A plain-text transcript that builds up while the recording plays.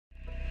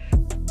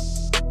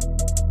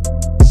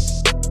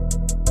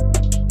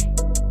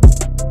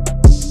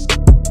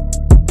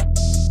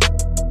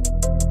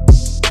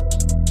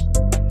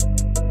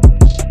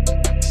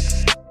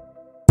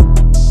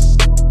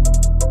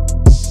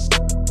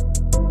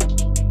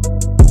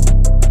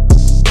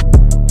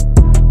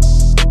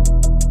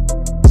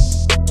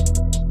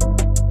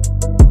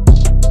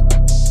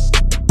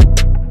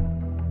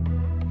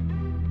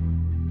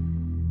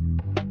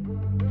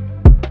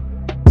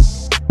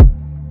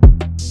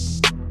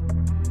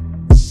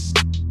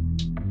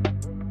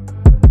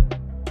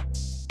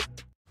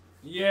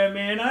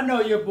I know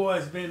your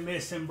boy's been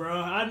missing, bro.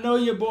 I know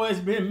your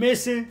boy's been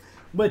missing,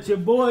 but your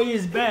boy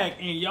is back.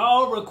 And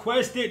y'all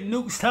requested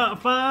Nukes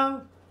Top 5.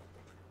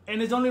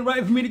 And it's only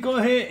right for me to go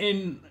ahead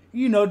and,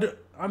 you know,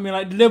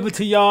 deliver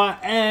to y'all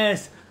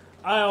as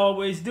I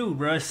always do,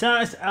 bro.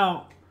 Shouts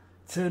out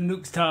to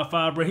Nukes Top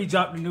 5, bro. He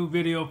dropped a new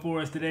video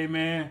for us today,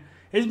 man.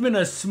 It's been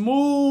a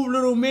smooth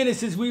little minute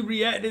since we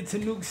reacted to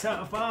Nukes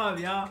Top 5,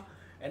 y'all.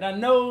 And I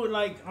know,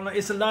 like,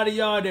 it's a lot of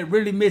y'all that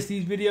really miss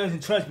these videos.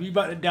 And trust me, we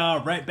about to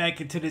dive right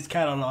back into this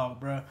catalog,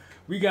 bro.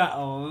 We got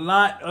a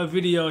lot of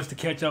videos to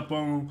catch up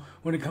on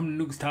when it comes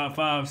to Nukes Top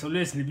 5. So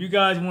listen, if you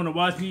guys want to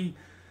watch me,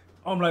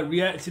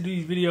 react to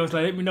these videos,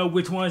 let me know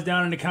which ones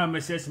down in the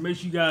comment section. Make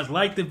sure you guys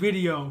like the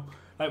video,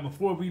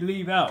 before we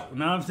leave out. You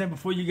know what I'm saying?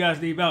 Before you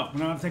guys leave out. You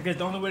know what I'm saying? That's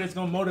the only way that's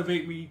going to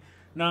motivate me. You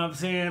know what I'm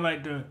saying?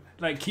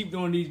 To keep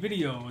doing these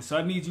videos. So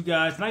I need you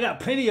guys. And I got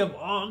plenty of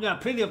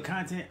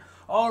content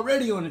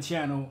already on the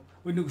channel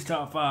with Nukes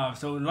Top 5.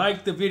 So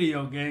like the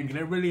video, gang, and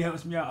it really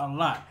helps me out a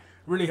lot.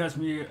 Really helps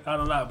me out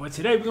a lot. But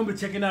today we're gonna be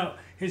checking out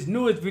his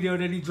newest video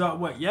that he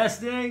dropped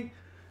yesterday.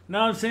 Know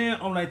what I'm saying?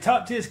 On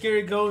top 10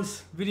 scary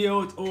ghost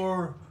videos,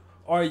 or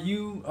are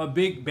you a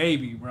big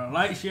baby, bro?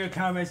 Like, share,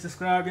 comment,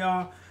 subscribe,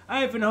 y'all.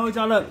 I ain't finna hold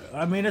y'all up.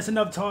 That's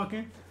enough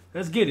talking.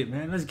 Let's get it,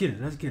 man. Let's get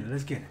it. Let's get it.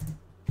 Let's get it.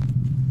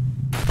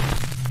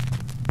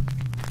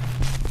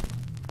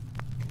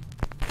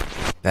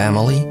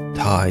 Family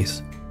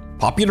ties.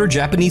 Popular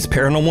Japanese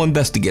paranormal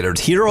investigators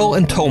Hiro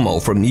and Tomo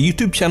from the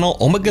YouTube channel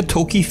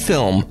Omagatoki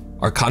Film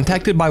are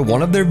contacted by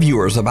one of their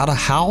viewers about a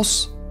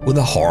house with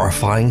a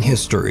horrifying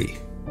history.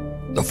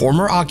 The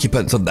former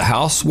occupants of the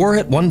house were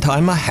at one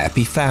time a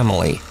happy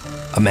family.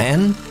 A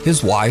man,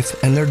 his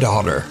wife, and their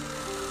daughter.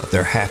 But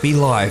their happy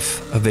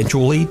life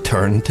eventually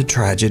turned to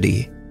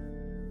tragedy.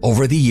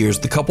 Over the years,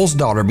 the couple's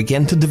daughter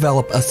began to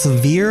develop a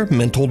severe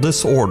mental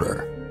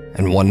disorder,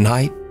 and one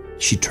night,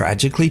 she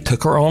tragically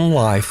took her own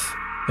life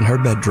in her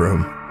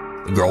bedroom.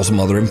 The girl's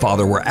mother and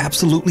father were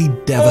absolutely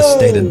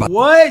devastated by—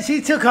 What?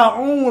 She took her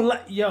own life?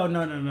 Yo,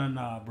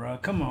 no, bro.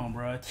 Come on,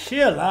 bro.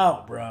 Chill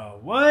out, bro.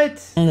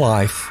 What?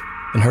 Life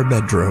in her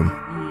bedroom.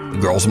 The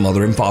girl's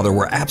mother and father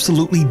were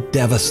absolutely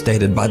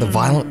devastated by the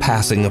violent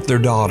passing of their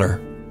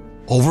daughter.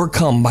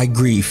 Overcome by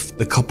grief,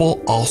 the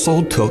couple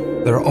also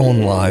took their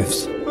own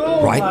lives,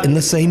 right in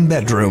the same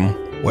bedroom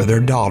where their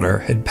daughter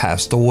had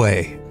passed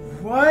away.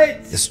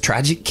 What? This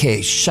tragic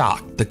case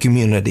shocked the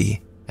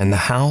community, and the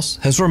house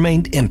has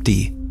remained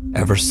empty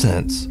ever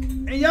since.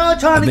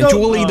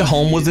 Eventually, the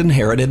home was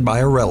inherited by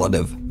a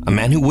relative, a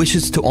man who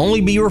wishes to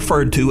only be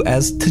referred to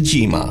as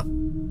Tajima.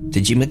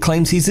 Tajima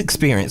claims he's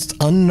experienced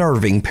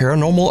unnerving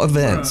paranormal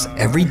events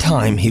every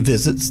time he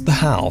visits the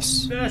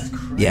house.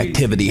 The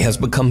activity has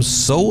become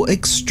so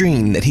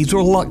extreme that he's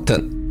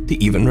reluctant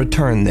to even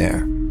return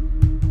there.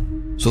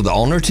 So the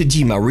owner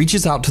Tajima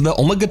reaches out to the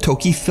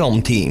Omagatoki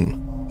Film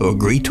team, who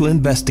agree to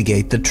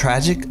investigate the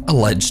tragic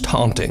alleged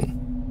haunting.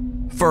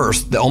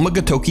 First, the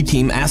Omagatoki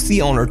team asks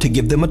the owner to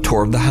give them a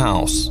tour of the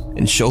house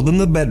and show them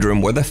the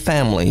bedroom where the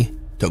family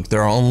took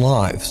their own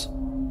lives.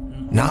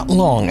 Not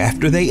long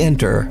after they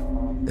enter,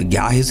 the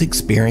guy has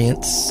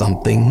experienced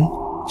something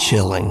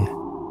chilling.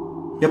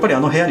 やっぱり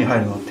部屋に入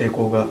るのは抵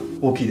抗が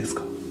大きいです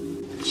か？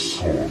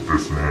そうで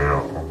すね。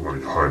あんま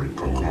り入り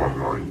たく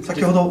はない。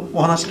先ほど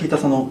お話聞いた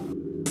捨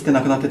て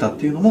なくなってたっ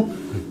ていうのも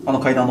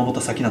階段を登っ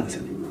た先なんです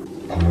よね。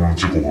この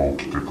事故が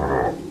起きてか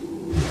ら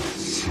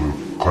数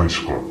回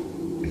しか行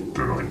っ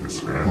てないで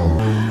すね。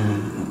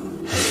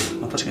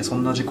確かにそ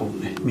んな事故を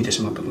ね見て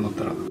しまったとなっ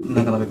たら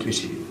なかなか厳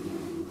しい。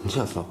じ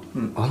ゃあさ、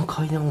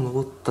階段を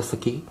登った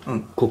先、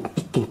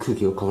一気に空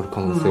気が変わる可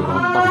能性が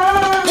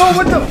あ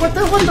る。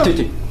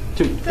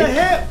ち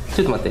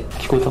ょっと待って、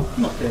聞こえた？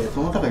今って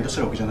どなたがいらっし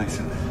ゃるわけじゃないです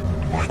よね。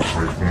毎回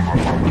こんな感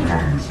じ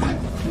なんですよ。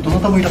どな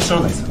たもいらっしゃ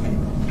らないですよね。い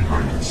な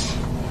いです。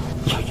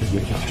い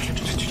や。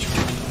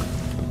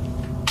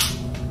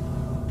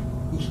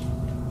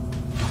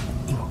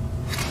今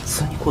普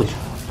通にこうじゃん。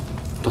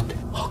だって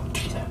はっ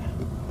きりだよね。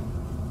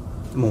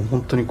もう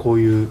本当にこう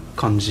いう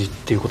感じっ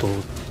ていうこと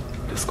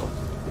ですか？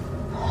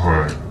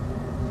はい。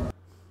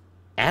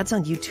Ads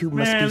on YouTube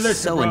must be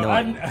so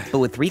annoying, but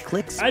with 3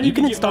 clicks, you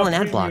can install an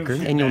ad blocker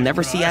and you'll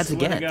never see ads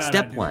again.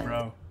 Step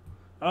 1.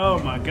 Oh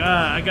my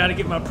god, I gotta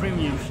get my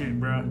premium shit,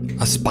 bro.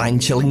 A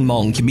spine-chilling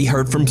moan can be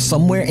heard from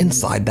somewhere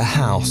inside the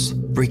house,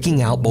 freaking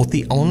out both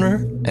the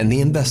owner and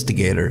the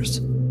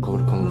investigators. 変わ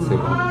る可能性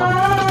が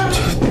ある。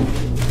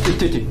ち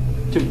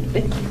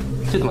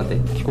ょっと待っ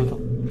て、聞こえた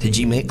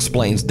？Tajima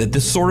explains that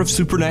this sort of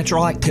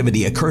supernatural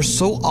activity occurs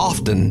so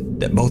often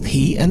that both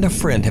he and a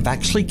friend have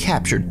actually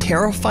captured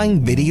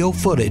terrifying video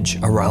footage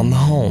around the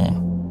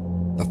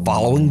home. The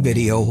following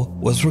video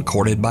was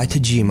recorded by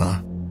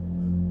Tajima.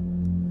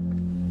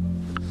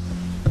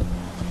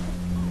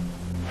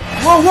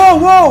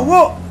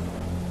 Whoa!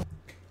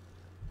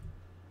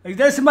 Is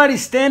there somebody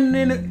standing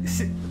in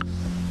the...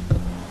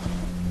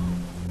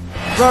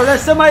 Bro,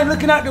 there's somebody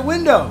looking out the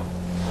window.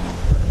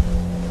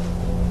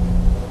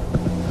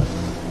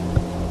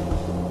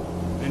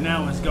 And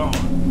now it's gone.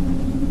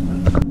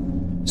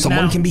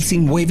 Someone can be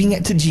seen waving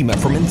at Tajima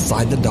from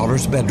inside the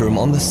daughter's bedroom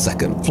on the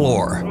second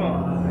floor,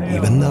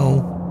 even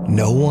though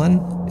no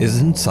one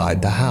is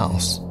inside the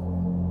house.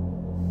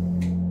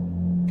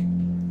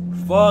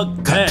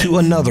 Fuck Cut to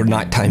another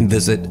nighttime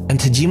visit, and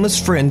Tajima's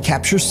friend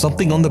captures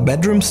something on the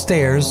bedroom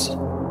stairs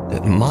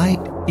that might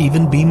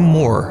even be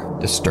more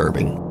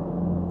disturbing.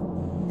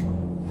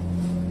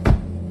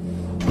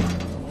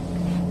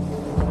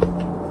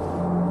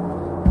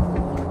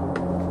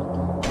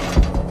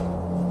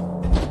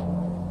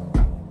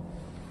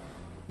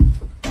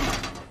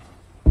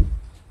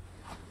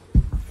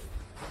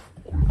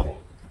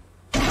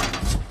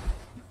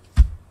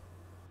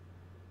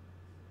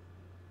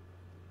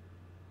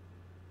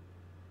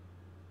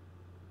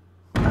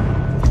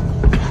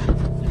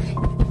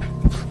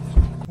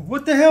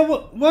 What the hell?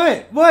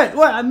 What?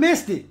 I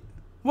missed it.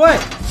 What?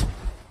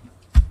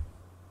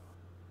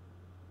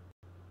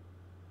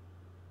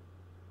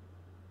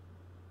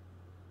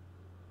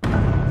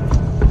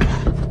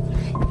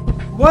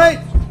 What?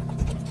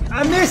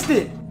 I missed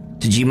it.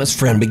 Tajima's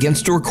friend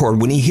begins to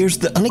record when he hears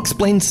the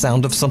unexplained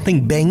sound of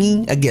something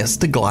banging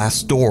against a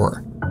glass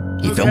door.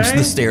 He films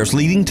the stairs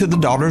leading to the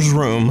daughter's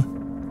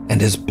room,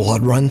 and his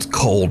blood runs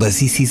cold as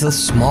he sees a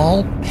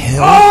small,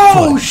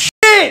 pale foot. Shit!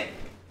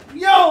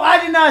 Yo, I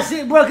did not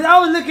see it, bro, because I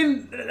was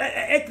looking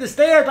at the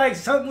stairs like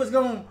something was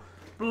going,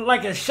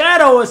 like a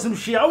shadow or some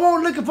shit. I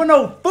wasn't looking for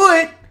no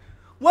foot.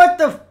 What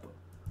the?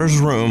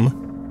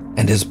 Room,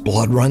 and his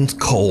blood runs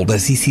cold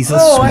as he sees a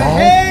small,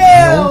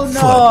 pale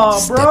foot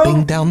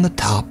stepping down the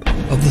top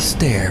of the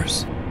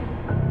stairs.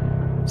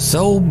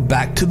 So,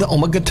 back to the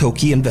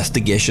Omagatoki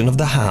investigation of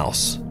the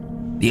house.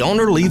 The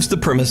owner leaves the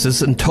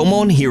premises and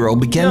Tomo and Hiro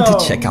begin to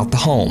check out the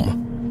home.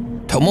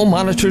 Tomo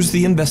monitors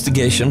the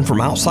investigation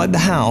from outside the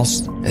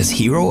house as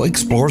Hiro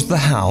explores the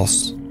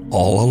house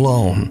all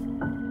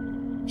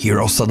alone.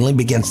 Hiro suddenly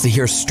begins to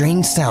hear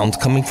strange sounds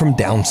coming from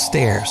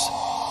downstairs.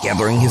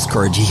 Gathering his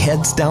courage, he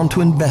heads down to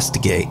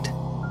investigate.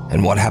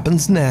 And what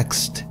happens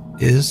next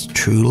is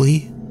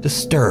truly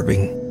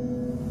disturbing.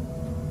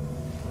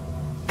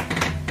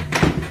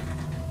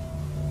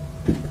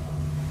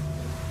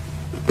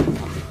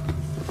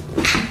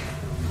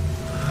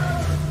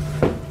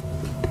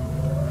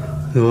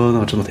な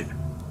んかちょっと待って。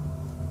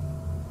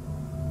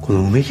こ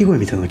のうめき声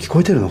みたいなの聞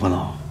こえてるのか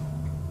な。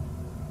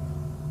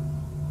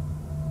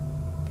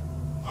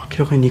明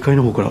らかに2階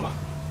の方から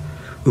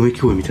うめき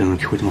声みたいなの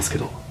聞こえてますけ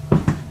ど。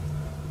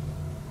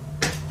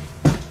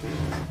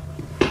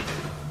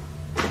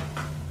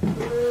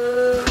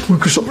びっ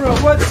くりした。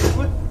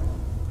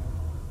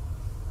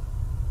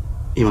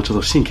今ちょ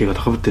っと神経が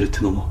高ぶってるってい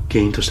うのも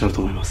原因としてある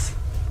と思います。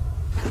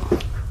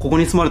ここ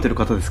に住まれてる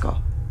方ですか？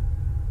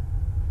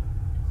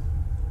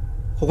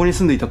ここに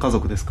住んでいた家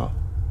族ですか？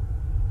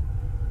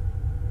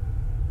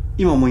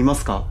今もいま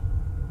すか？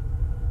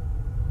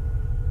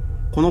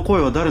この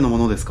声は誰のも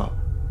のですか？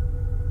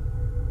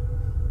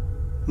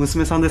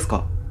娘さんです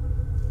か？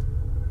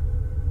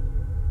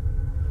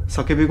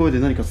叫び声で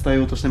何か伝え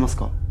ようとしてます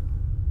か？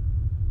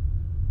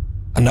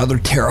 Another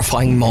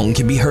terrifying moan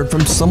can be heard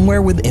from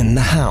somewhere within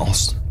the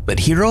house, but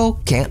Hiro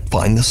can't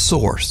find the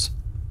source.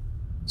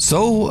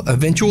 So,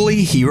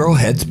 eventually, Hiro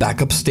heads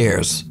back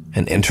upstairs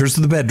and enters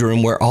the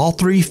bedroom where all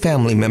three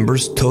family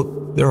members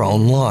took their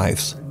own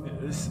lives.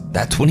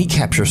 That's when he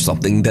captures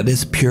something that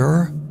is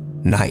pure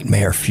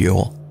nightmare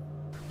fuel.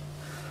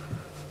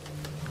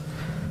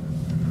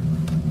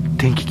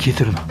 電気消え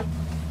てるな。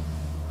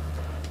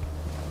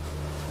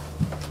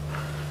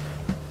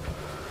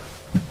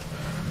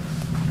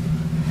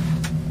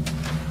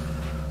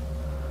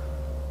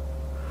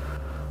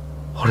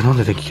あれなん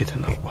で電気消えて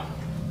んだろ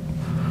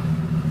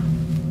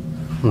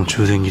う。もう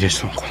充電切れ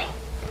したのかな。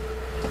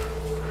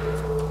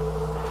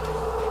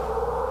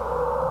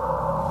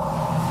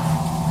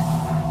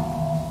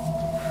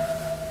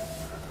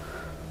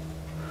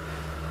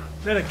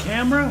Is that a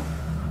camera?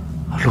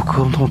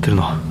 録音止まってる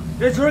な。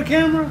That's your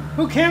camera?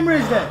 Who camera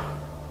is that?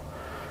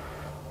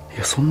 い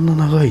や、そんな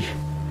長い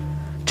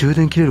充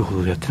電切れる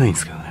ほどやってないんで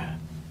すけどね。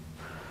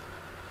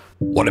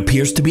What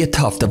appears to be a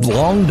tuft of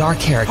long dark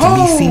hair can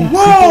be seen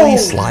creepily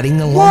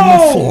sliding along the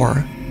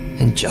floor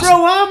and just... Bro,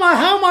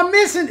 how am I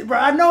missing it? Bro,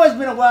 I know it's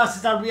been a while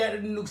since I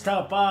reacted to Nukes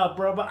Top 5,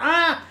 bro, but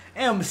I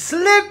am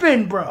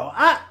slipping, bro.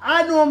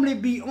 I normally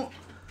be on...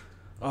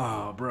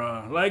 Oh,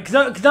 bro, like,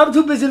 cause I'm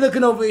too busy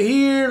looking over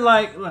here,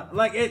 like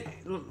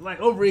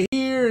over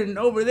here and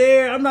over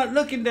there. I'm not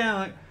looking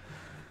down.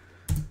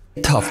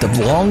 A tuft of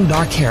long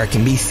dark hair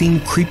can be seen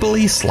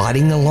creepily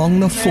sliding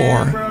along the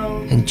floor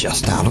and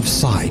just out of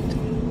sight.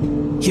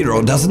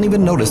 Hiro doesn't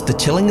even notice the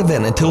chilling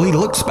event until he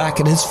looks back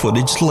at his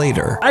footage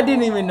later. I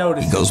didn't even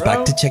notice. He goes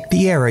back to check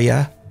the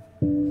area,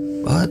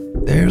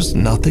 but there's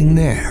nothing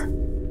there.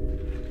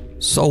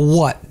 So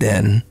what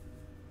then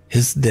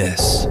is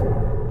this?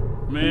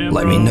 Man,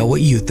 Let me know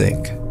what you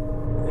think.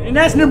 And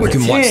that's number 10.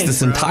 You can watch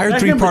this entire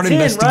three-part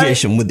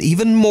investigation with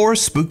even more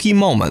spooky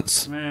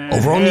moments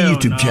over on the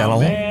YouTube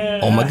channel,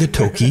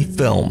 Omagatoki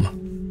Film.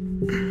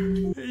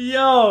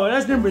 Yo,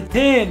 that's number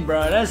 10,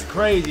 bro. That's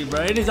crazy,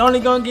 bro. It is only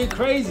gonna get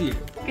crazier.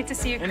 Good to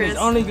see you, Chris. And it's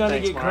only gonna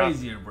get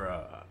crazier,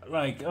 bro.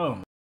 like, oh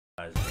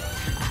my gosh,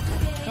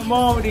 bro. Come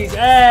on with these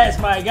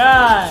ads, my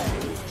guy.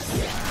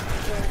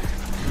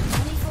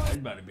 It's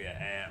about to be an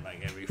ad like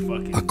every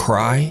fucking. A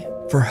cry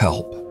for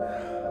help.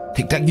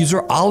 TikTok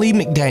user Ali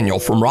McDaniel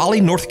from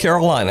Raleigh, North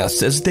Carolina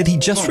says that he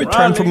just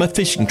returned from a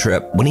fishing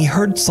trip when he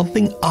heard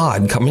something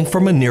odd coming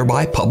from a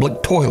nearby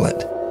public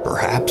toilet.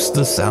 Perhaps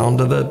the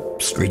sound of a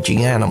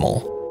screeching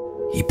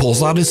animal. He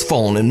pulls out his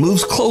phone and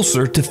moves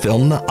closer to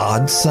film the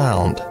odd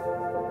sound.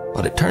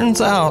 But it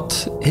turns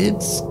out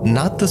it's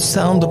not the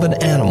sound of an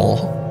animal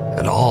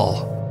at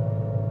all.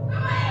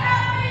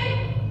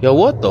 Yo,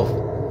 what the?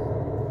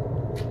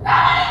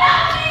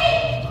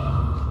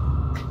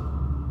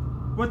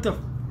 What the?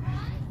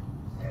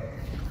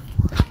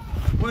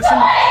 What's in?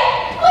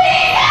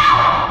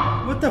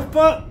 What the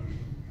fuck?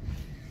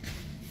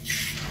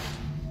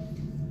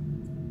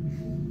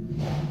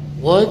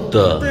 What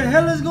the? What the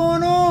hell is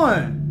going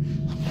on?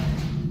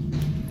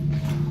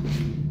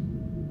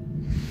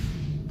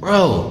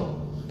 Bro.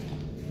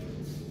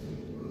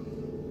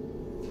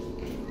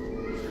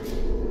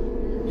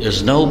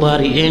 There's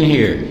nobody in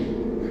here.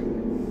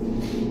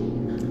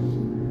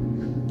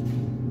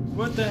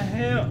 What the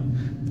hell?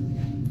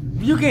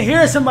 You can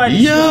hear somebody.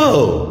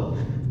 Yo!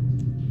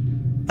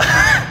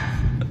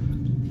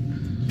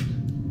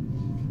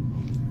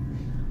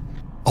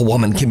 A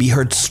woman can be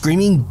heard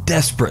screaming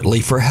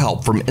desperately for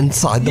help from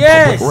inside the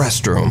public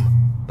restroom.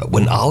 But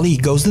when Ali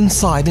goes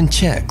inside and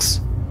checks,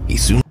 he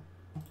soon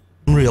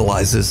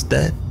realizes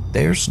that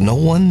there's no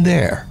one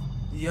there.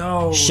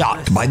 Yo,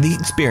 shocked by the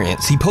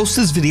experience, he posts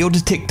his video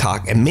to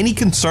TikTok, and many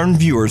concerned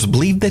viewers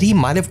believe that he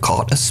might have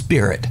caught a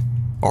spirit,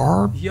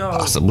 or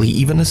possibly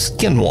even a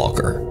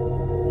skinwalker.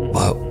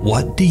 But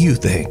what do you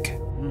think?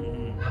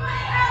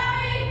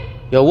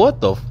 Yo,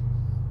 what the?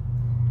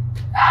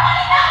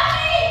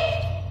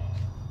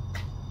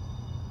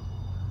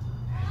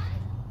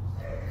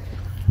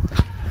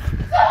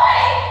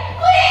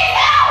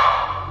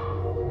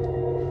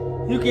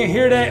 You can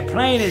hear that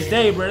plain as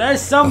day, bro.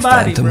 That's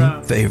somebody,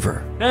 bro.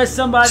 Favor. That's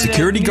somebody.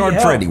 Security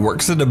guard Freddie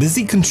works at a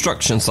busy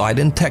construction site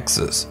in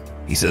Texas.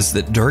 He says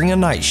that during a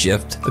night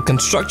shift, a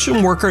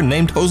construction worker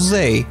named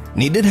Jose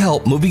needed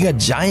help moving a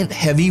giant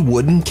heavy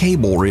wooden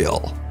cable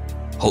reel.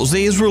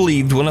 Jose is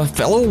relieved when a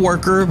fellow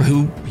worker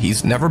who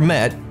he's never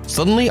met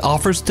suddenly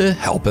offers to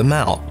help him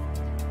out.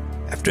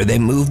 After they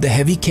move the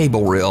heavy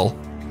cable reel,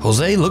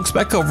 Jose looks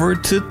back over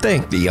to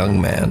thank the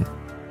young man.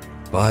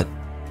 But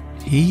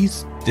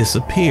he's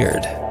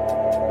disappeared.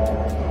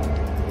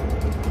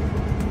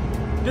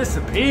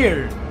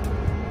 Disappeared?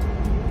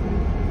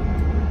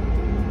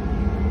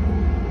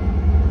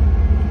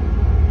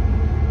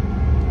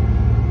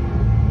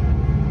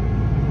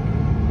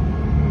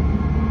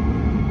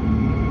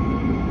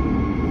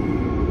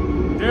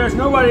 There's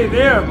nobody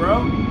there,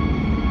 bro.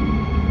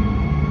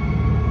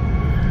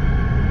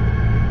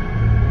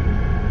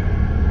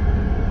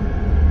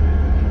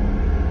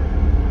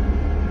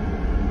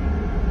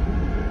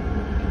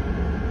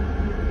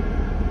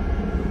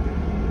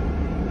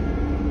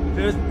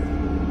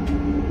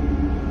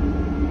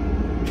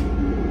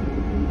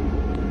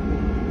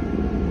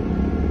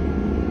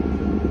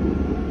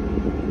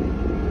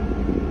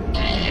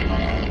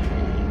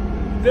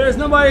 There's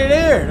nobody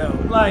there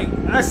though. Like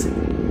I see.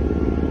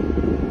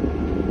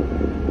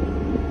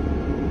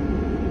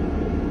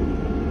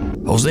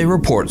 Jose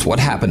reports what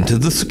happened to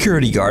the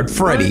security guard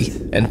Freddie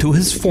and to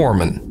his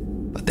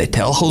foreman, but they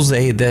tell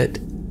Jose that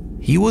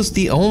he was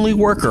the only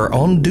worker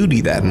on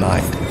duty that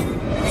night.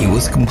 He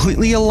was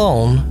completely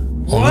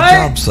alone on the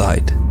job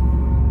site.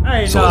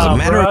 Hey, so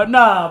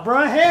nah,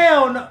 bro,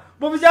 hell no.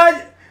 But was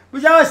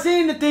y'all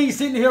seeing the thing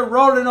sitting here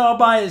rolling all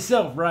by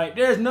itself, right?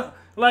 There's no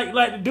like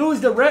the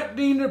dude's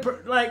directing the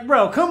like,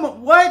 bro, come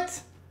on,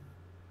 what?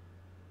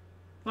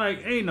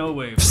 Like, ain't no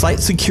way. Site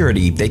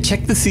security, they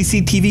check the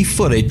CCTV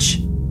footage,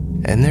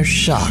 and they're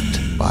shocked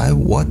by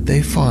what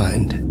they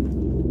find.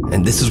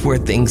 And this is where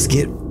things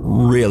get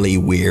really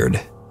weird,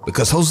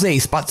 because Jose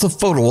spots a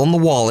photo on the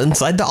wall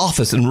inside the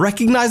office and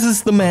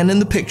recognizes the man in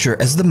the picture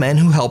as the man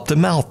who helped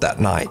him out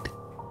that night.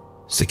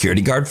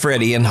 Security guard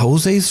Freddie and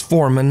Jose's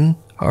foreman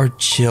are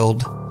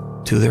chilled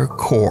to their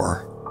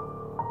core.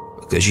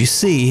 Because you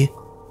see,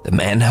 the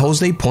man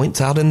Jose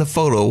points out in the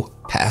photo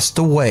passed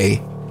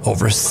away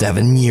over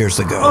 7 years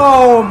ago.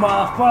 Oh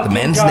my fucking God. The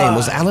man's name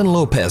was Alan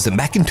Lopez, and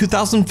back in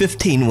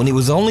 2015, when he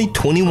was only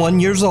 21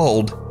 years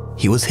old,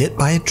 he was hit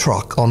by a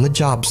truck on the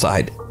job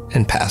site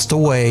and passed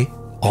away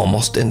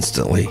almost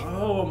instantly.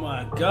 Oh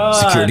my God.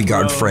 Security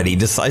guard Freddie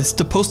decides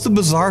to post the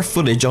bizarre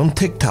footage on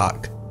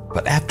TikTok,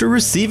 but after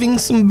receiving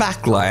some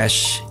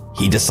backlash,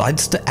 he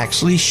decides to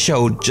actually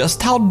show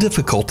just how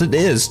difficult it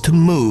is to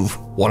move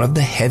one of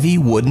the heavy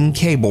wooden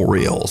cable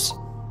reels.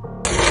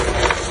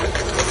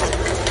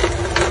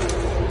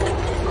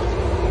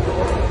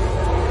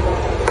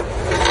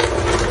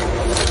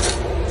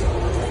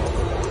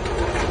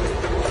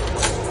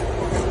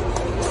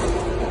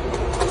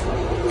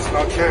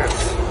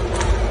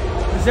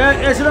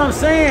 That's what I'm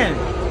saying.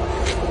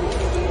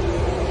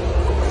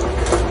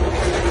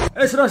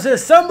 That's what I said.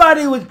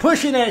 Somebody was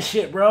pushing that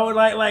shit, bro.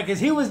 Like, cause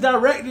he was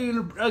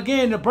directing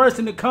again the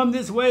person to come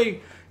this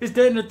way. It's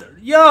the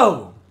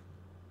yo,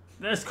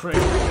 that's crazy.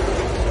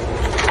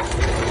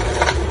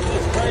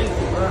 That's crazy,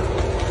 bro.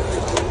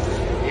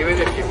 Even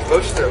if you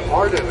pushed it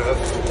hard enough,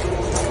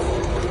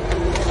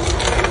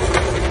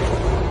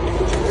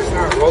 it's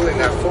not rolling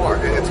that far,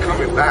 and it's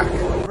coming back.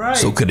 Right.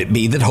 So could it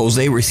be that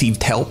Jose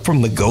received help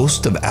from the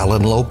ghost of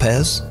Alan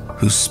Lopez,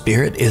 whose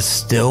spirit is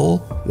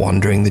still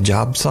wandering the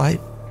job site?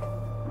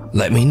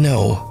 Let me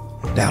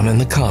know down in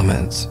the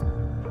comments.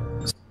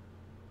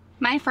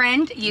 My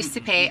friend used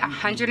to pay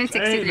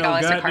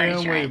 $163 for car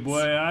insurance.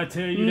 Boy. I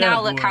tell you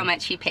now that, look how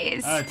much he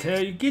pays. I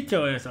tell you, get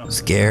your ass off.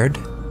 Scared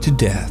to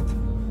death.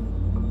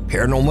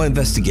 Paranormal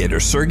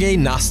investigators Sergey,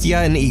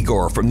 Nastya, and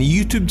Igor from the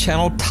YouTube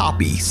channel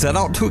Toppy set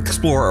out to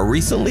explore a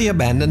recently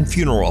abandoned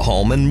funeral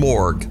home and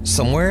morgue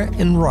somewhere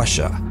in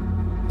Russia.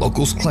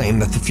 Locals claim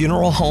that the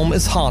funeral home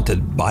is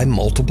haunted by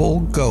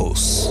multiple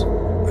ghosts,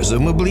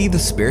 presumably the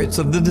spirits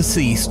of the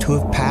deceased who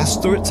have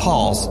passed through its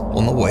halls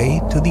on the way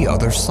to the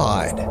other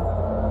side.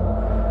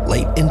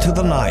 Late into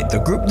the night, the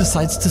group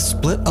decides to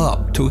split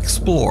up to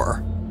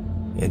explore.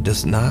 It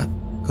does not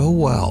go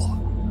well.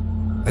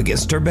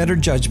 Against her better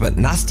judgment,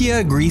 Nastya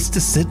agrees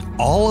to sit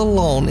all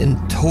alone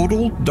in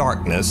total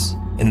darkness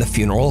in the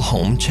funeral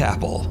home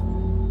chapel.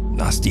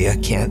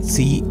 Nastya can't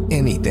see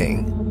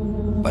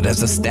anything, but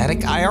as a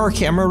static IR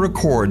camera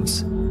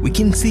records, we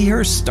can see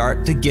her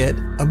start to get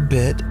a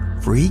bit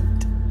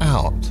freaked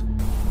out.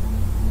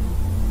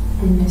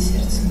 У меня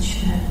сердце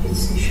начинает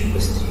биться еще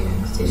быстрее.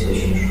 Здесь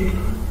очень жутко.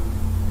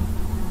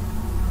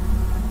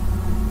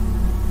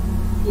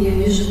 Я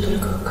вижу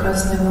только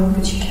красные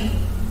лампочки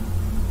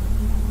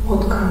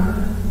от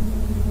камеры.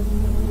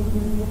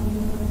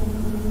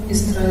 И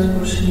стараюсь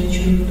больше ни о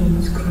чем не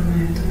думать,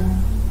 кроме этого.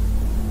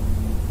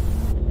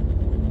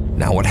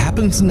 Now what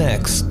happens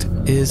next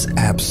is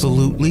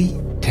absolutely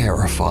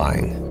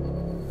terrifying.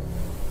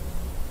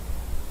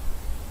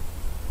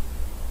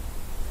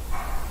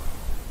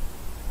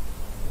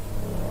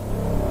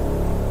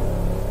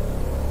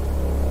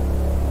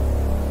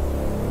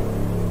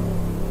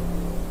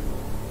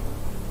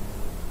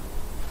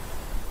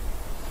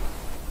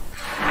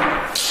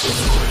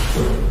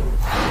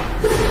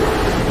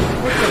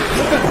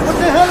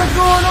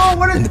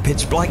 In the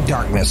pitch black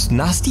darkness,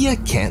 Nastya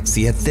can't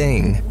see a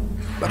thing,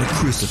 but a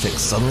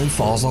crucifix suddenly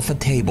falls off a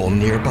table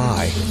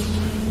nearby.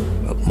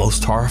 But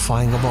most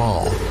horrifying of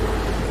all,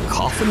 the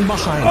coffin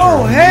behind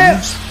her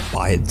moves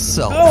by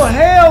itself. Oh,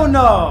 hell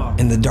no!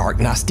 In the dark,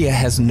 Nastya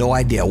has no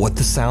idea what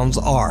the sounds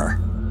are,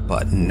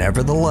 but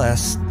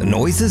nevertheless, the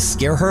noises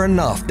scare her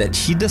enough that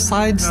she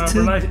decides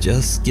to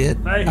just get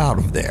out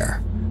of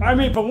there. I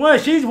mean, for one,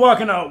 she's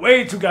walking out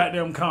way too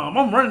goddamn calm.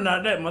 I'm running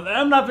out that mother.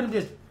 I'm not gonna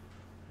just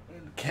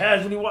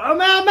casually walk. I'm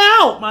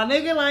out, my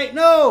nigga. Like,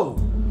 no.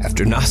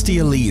 After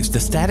Nastya leaves, the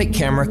static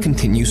camera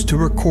continues to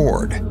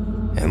record,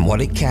 and what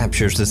it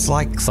captures is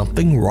like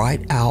something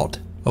right out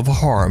of a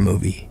horror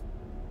movie.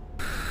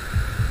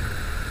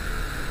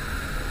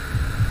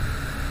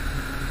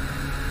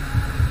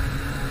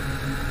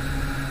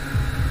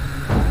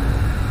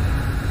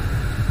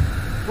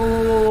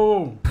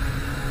 Whoa.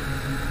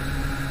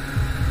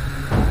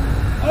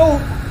 Oh.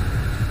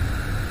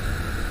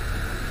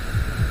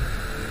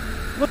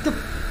 What the?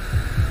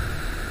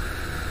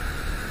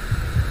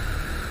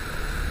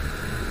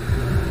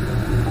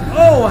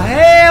 Oh,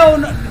 hell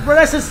no. Bro,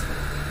 that's just...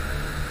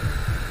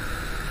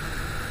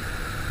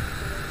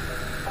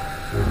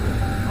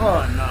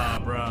 Oh, nah,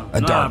 bro.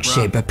 A dark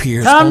shape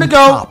appears on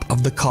top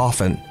of the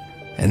coffin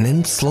and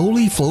then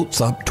slowly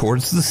floats up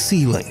towards the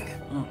ceiling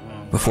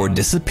before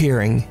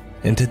disappearing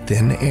into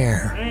thin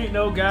air. Ain't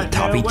no goddamn the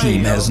Toppy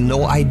team has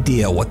no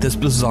idea what this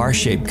bizarre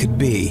shape could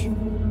be.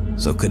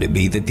 So could it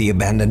be that the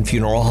abandoned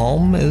funeral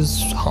home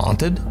is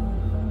haunted?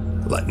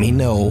 Let me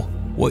know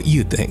what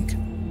you think.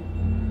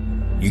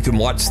 You can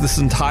watch this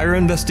entire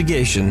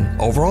investigation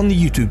over on the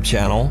YouTube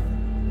channel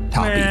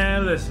Toppy.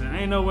 Man, listen,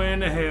 ain't no way in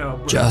the hell,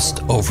 bro.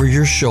 Just over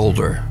your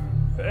shoulder.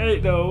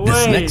 Ain't no way.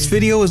 This next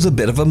video is a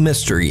bit of a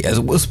mystery, as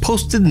it was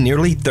posted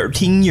nearly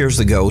 13 years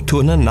ago to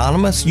an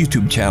anonymous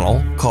YouTube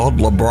channel called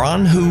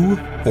LeBron Who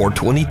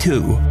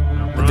 422.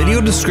 The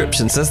video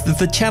description says that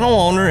the channel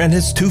owner and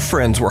his two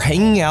friends were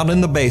hanging out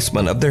in the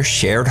basement of their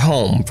shared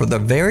home for the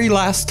very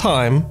last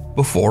time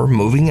before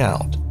moving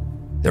out.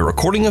 They're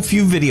recording a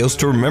few videos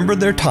to remember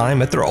their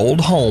time at their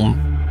old home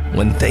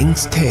when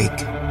things take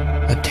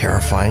a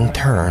terrifying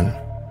turn.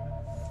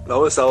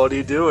 Lois, what are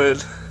you doing?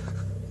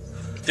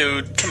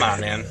 Dude, come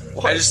on, man.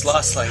 What? I just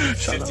lost like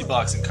 50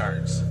 bucks in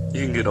cards.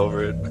 You can get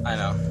over it. I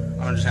know.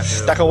 I'm just have to...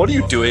 Stacko, what are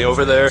you doing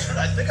over there?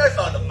 I think I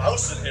found a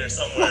mouse in here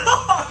somewhere.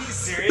 Are you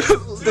serious?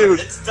 Dude.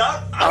 It's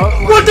stuck.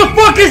 What the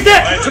fuck is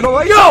that?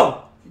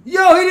 Yo,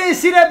 he didn't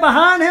see that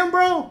behind him,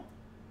 bro?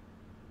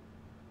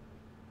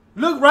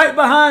 Look right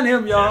behind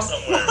him, y'all.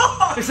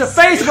 It's a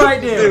face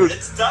right there. Dude.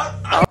 It's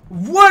stuck.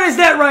 What is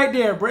that right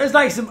there, bro? It's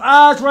like some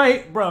eyes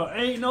right, bro.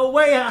 Ain't no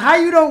way. How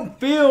you don't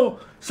feel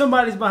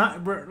somebody's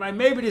behind, bro? Like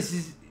maybe this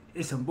is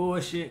it's some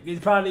bullshit.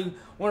 It's probably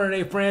one of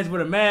their friends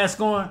with a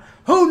mask on.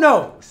 Who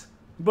knows?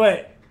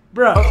 But,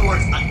 bro.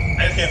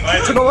 I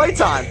can't. Turn the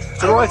lights on.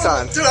 Turn the lights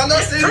on. Dude, I'm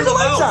not standing with the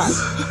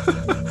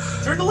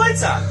mouse. Turn the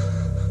lights on.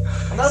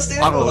 I'm not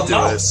standing with the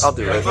mouse. I'll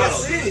do it. I can't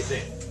see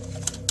anything.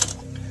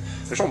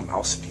 There's no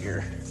mouse in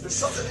here. There's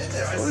something in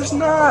there. No, there's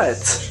not.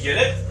 Did you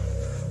get it?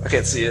 I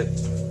can't see it.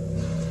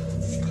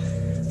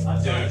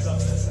 Dude,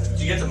 did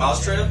you get the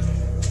mouse trip?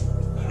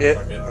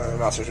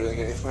 Mouse is really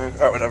getting fine.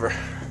 Alright, whatever.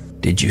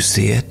 Did you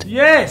see it?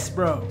 Yes,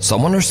 bro.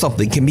 Someone or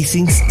something can be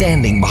seen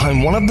standing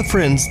behind one of the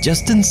friends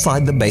just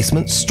inside the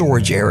basement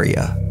storage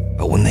area.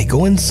 But when they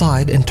go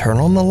inside and turn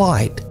on the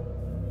light,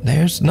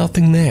 there's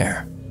nothing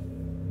there.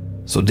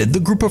 So did the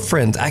group of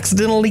friends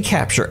accidentally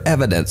capture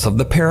evidence of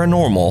the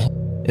paranormal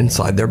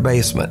inside their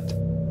basement?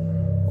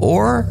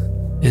 Or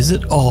is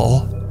it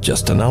all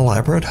just an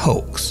elaborate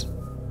hoax?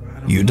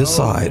 You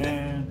decide.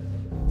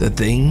 The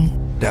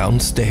thing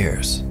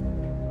downstairs.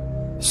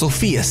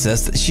 Sophia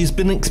says that she's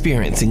been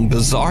experiencing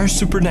bizarre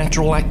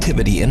supernatural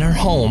activity in her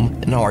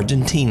home in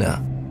Argentina.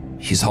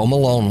 She's home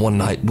alone one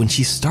night when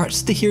she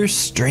starts to hear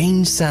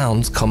strange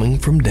sounds coming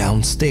from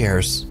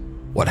downstairs.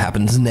 What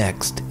happens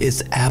next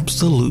is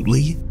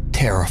absolutely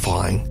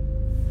terrifying.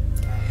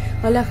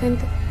 Hola,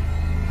 gente.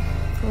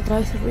 Otra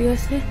vez el ruido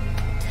ese.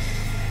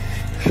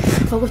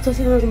 Poco estoy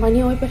haciendo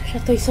compañía hoy, pero ya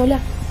estoy sola.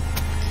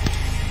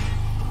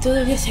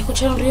 Todavía se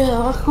escucha un ruido de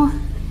abajo.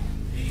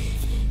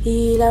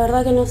 Y la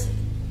verdad que no sé.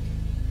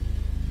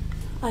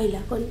 Ay,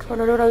 la concha,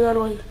 por olor hay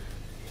algo ahí.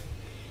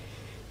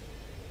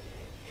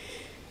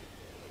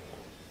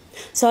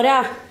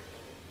 Sora.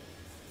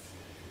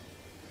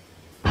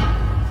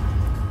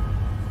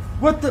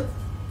 What the?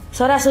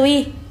 Sora,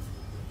 subí.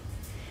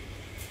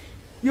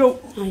 Yo.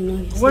 Ay,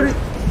 no. What is...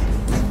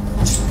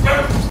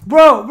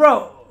 Bro,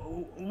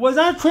 was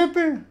I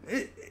tripping?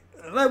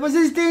 Like, was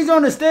these things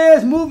on the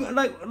stairs moving?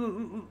 Like,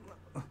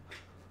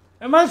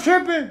 am I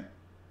tripping?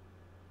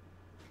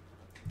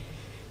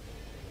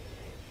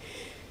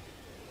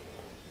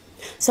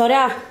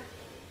 Sora.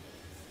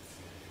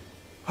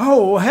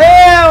 Oh,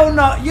 hell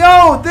no.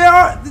 Yo, there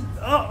are...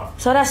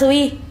 Sora,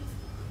 subí.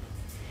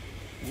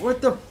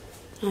 What the...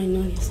 Ay,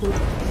 no, Dios santo.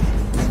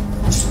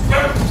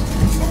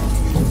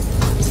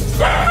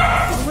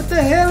 What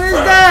the hell is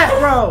that,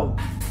 bro?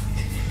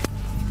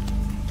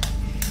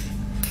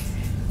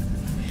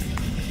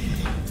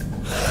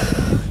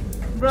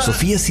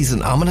 Sophia sees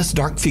an ominous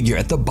dark figure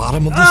at the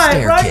bottom of the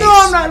staircase,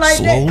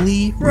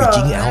 slowly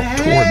reaching out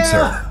towards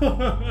her.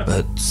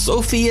 But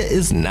Sophia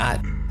is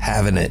not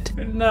having it.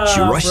 She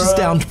rushes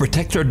down to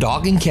protect her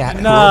dog and cat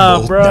who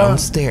are both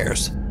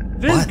downstairs.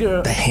 But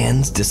the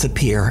hands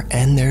disappear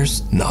and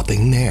there's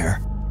nothing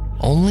there.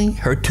 Only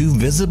her two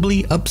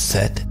visibly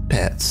upset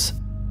pets.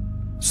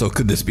 So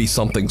could this be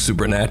something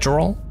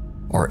supernatural?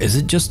 Or is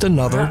it just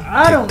another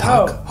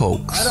TikTok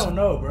hoax? I don't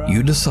know, bro.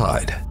 You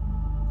decide.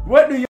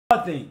 What do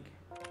y'all think?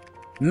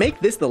 Make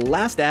this the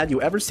last ad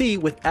you ever see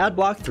with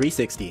AdBlock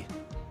 360.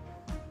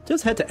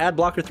 Just head to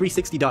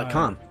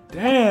adblocker360.com.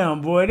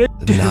 Damn, boy,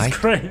 this is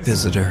crazy.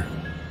 Visitor.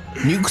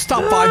 Nukes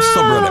Top 5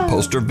 subreddit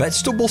poster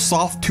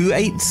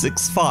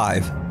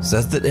VegetableSoft2865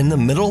 says that in the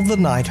middle of the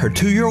night, her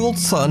 2-year-old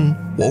son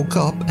woke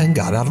up and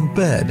got out of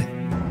bed.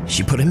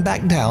 She put him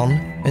back down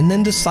and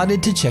then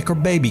decided to check her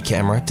baby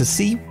camera to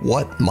see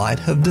what might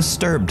have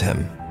disturbed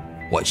him.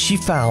 What she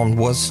found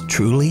was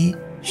truly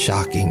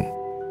shocking.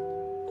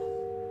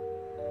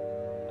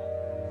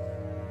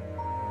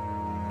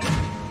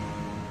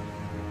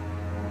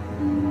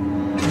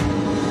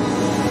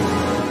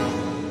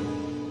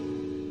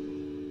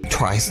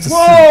 Tries to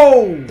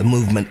sleep. The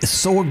movement is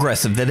so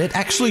aggressive that it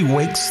actually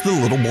wakes the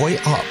little boy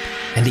up,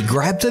 and he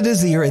grabs at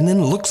his ear and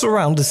then looks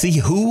around to see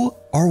who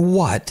or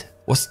what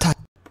was touching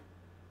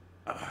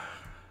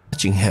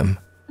him.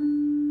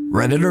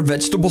 Redditor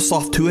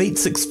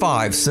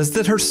VegetableSoft2865 says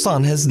that her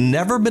son has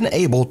never been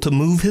able to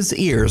move his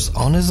ears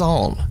on his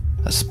own,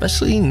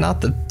 especially not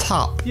the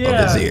top of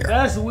his ear.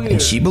 That's weird.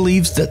 And she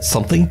believes that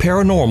something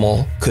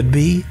paranormal could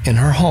be in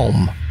her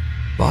home.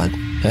 But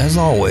as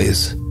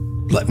always,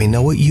 let me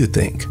know what you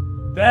think.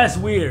 That's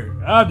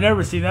weird. I've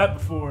never seen that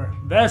before.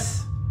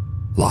 That's...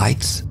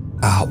 Lights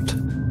out.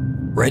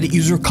 Reddit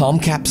user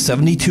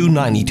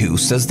ComCap7292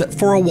 says that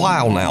for a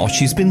while now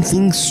she's been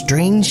seeing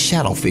strange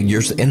shadow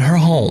figures in her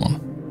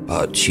home,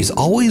 but she's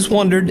always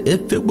wondered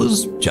if it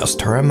was just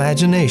her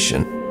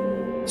imagination.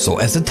 So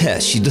as a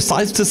test, she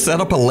decides to set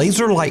up a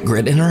laser light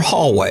grid in her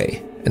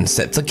hallway and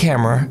sets a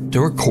camera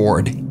to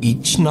record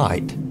each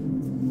night.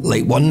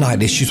 Late one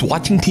night as she's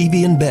watching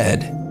TV in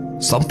bed,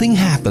 something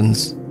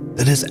happens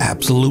that is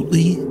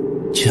absolutely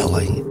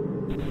chilling.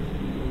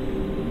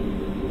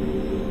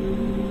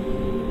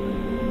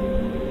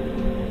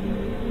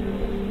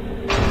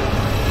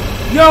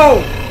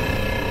 Yo!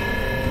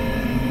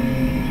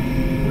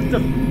 What the?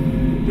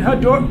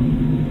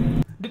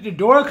 Did the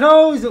door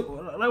close?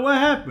 Like, what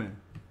happened?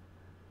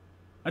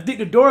 I think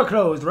the door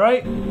closed,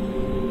 right?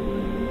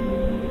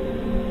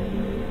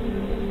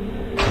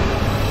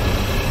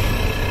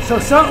 So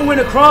something went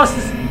across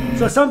the...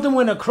 So something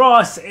went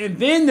across and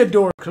then the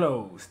door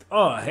closed.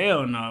 Oh,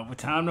 hell no. Well,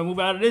 time to move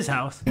out of this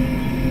house.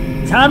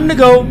 Time to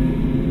go.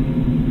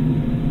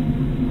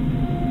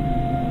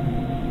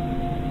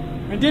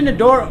 And then the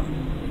door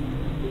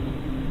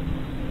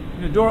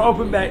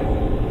opened back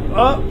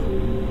up.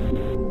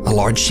 A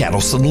large shadow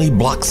suddenly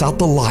blocks out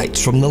the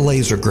lights from the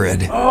laser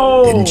grid.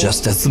 Oh. And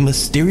just as the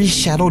mysterious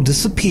shadow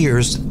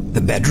disappears,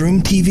 the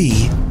bedroom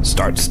TV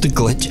starts to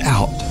glitch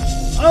out.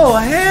 Oh,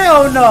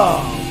 hell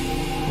no!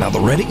 Now, the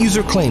Reddit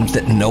user claims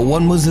that no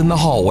one was in the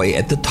hallway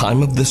at the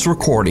time of this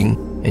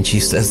recording, and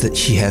she says that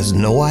she has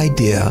no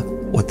idea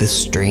what this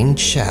strange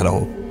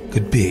shadow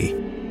could be.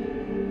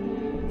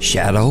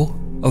 Shadow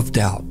of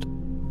doubt.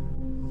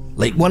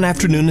 Late one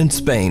afternoon in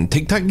Spain,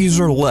 TikTok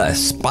user Les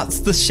spots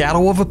the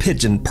shadow of a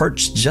pigeon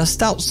perched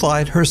just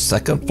outside her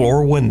second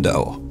floor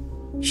window.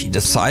 She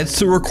decides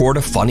to record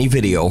a funny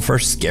video for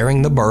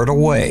scaring the bird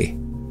away.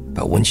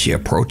 But when she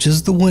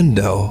approaches the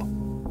window,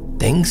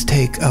 things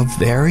take a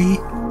very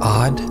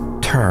odd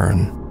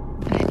turn.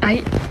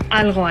 Hay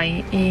algo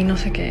ahí y no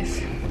sé qué es.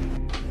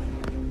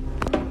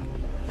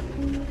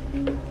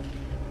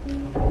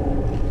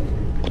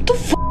 What the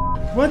f?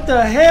 What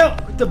the hell?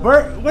 The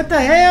bird? What the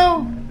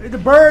hell? The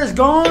bird is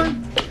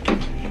gone.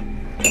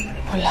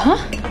 Hola.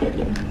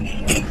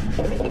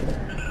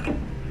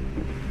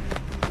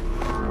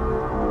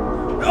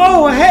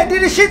 Oh, heck,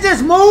 did the shit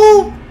just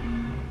move?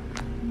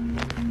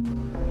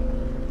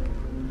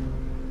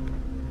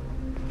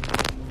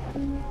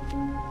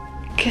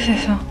 ¿Qué es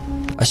eso?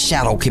 A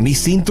shadow can be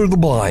seen through the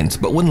blinds,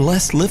 but when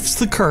Les lifts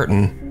the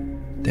curtain,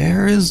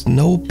 there is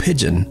no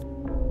pigeon,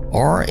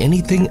 or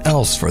anything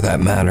else for that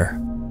matter.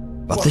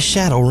 But the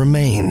shadow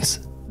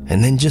remains,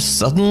 and then just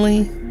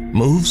suddenly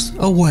moves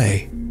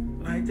away.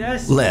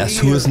 Les,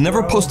 who has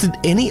never posted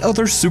any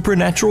other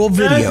supernatural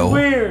video,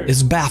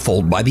 is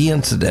baffled by the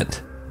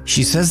incident.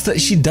 She says that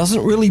she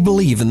doesn't really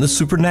believe in the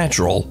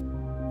supernatural,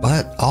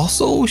 but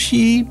also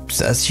she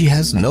says she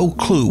has no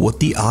clue what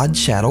the odd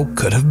shadow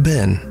could have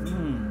been.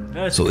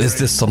 So is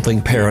this something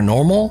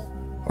paranormal,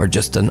 or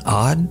just an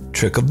odd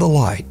trick of the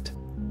light?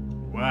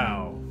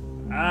 Wow.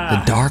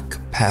 The dark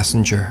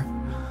passenger.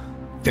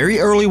 Very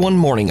early one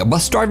morning, a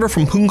bus driver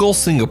from Punggol,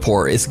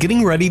 Singapore is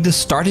getting ready to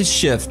start his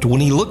shift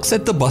when he looks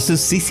at the bus's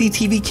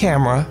CCTV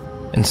camera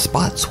and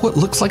spots what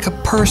looks like a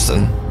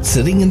person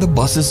sitting in the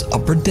bus's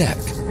upper deck,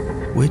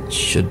 which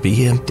should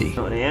be empty.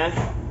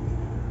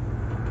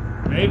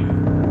 Maybe.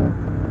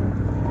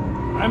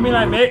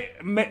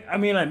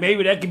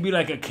 Maybe that could be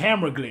like a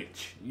camera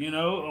glitch, you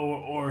know,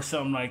 or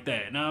something like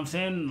that. You know what I'm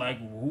saying? Like,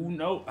 who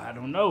knows? I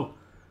don't know.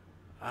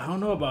 I don't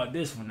know about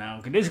this one now,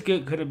 because this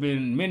could have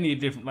been many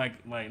different,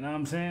 like, know what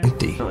I'm saying?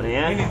 Empty.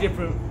 Many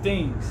different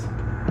things.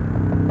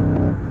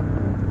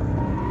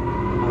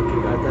 Okey,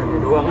 kat atas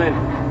ada orang kan?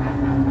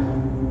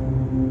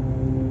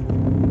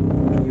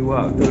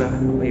 Kiwak betul lah.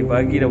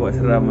 Pagi-pagi dah buat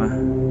seram lah.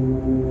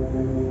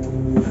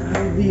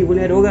 Abi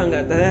boleh ada orang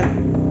kat atas kan?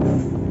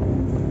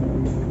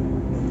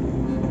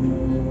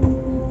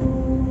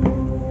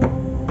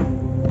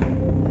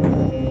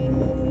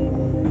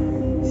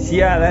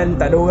 Sial kan,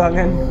 tak ada orang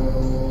kan?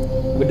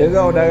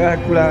 Berderau darah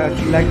aku lah,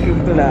 laki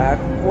betul lah.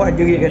 Aku kuat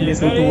jeritkan dia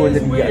suruh turun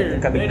jadi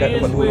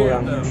dekat-dekat tempat dua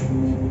orang.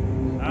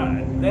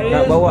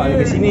 Nak bawa dia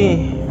ke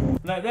sini.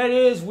 Like, that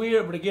is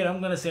weird, but again,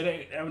 I'm gonna say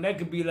that, I mean, that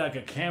could be like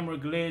a camera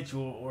glitch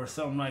or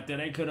something like that.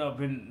 They could have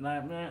been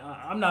like, man,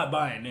 I'm not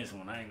buying this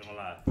one. I ain't gonna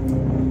lie.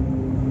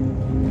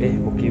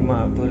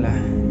 Pokemon betul lah.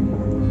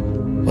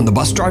 When the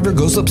bus driver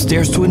goes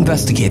upstairs to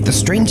investigate, the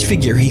strange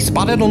figure he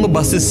spotted on the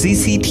bus's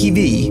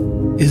CCTV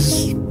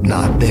is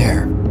not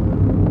there.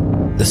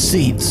 The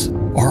seats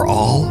are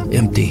all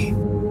empty.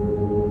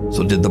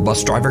 So did the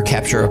bus driver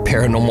capture a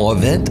paranormal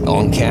event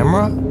on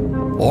camera?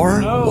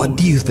 Or what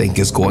do you think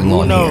is going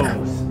on here?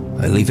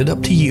 I leave it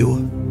up to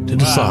you to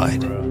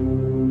decide.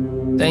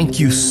 Thank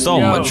you so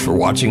much for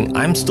watching.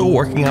 I'm still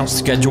working out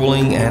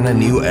scheduling and a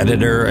new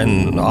editor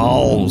and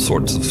all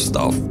sorts of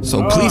stuff.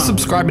 So please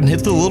subscribe and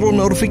hit the little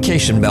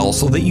notification bell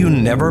so that you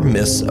never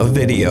miss a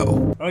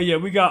video. Oh yeah,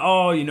 we got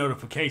all your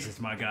notifications,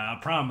 my guy. I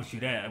promise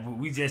you that.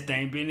 We just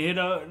ain't been hit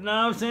up. Know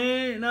what I'm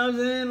saying? Know what I'm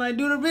saying? Like,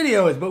 do the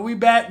videos. But we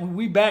back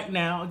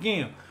now.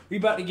 Again, we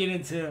about to get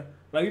into,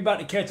 like, we about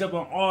to catch up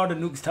on all the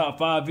Nukes Top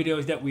 5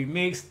 videos that we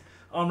mixed.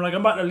 Like,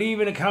 I'm about to leave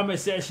in the comment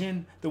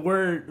section the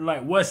word,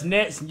 like, what's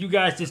next. You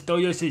guys just throw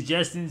your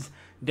suggestions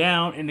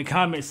down in the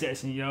comment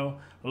section, yo.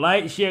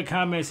 Like, share,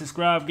 comment,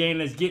 subscribe, gang.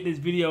 Let's get this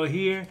video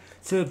here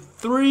to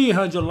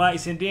 300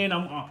 likes, and then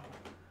I'm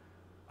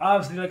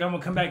obviously, like, I'm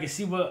gonna come back and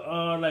see what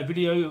like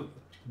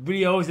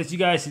videos that you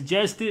guys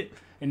suggested,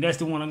 and that's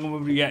the one I'm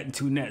gonna be reacting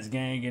to next,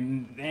 gang.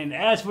 And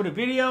as for the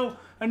video,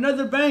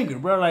 another banger,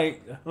 bro.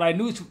 Like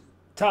Nukes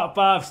Top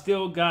 5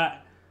 still got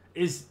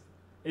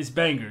it's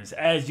bangers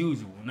as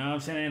usual. You know what I'm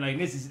saying? Like,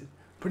 this is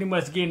pretty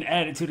much getting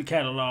added to the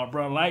catalog,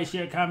 bro. Like,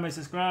 share, comment,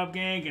 subscribe,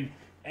 gang, and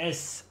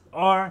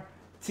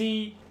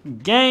SRT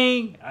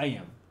gang. I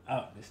am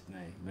out this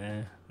thing,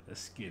 man.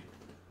 Let's get it.